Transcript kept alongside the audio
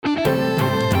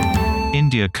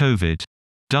India COVID.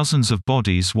 Dozens of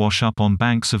bodies wash up on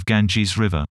banks of Ganges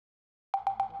River.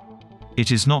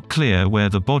 It is not clear where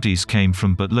the bodies came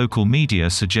from, but local media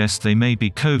suggest they may be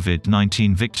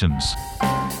COVID-19 victims.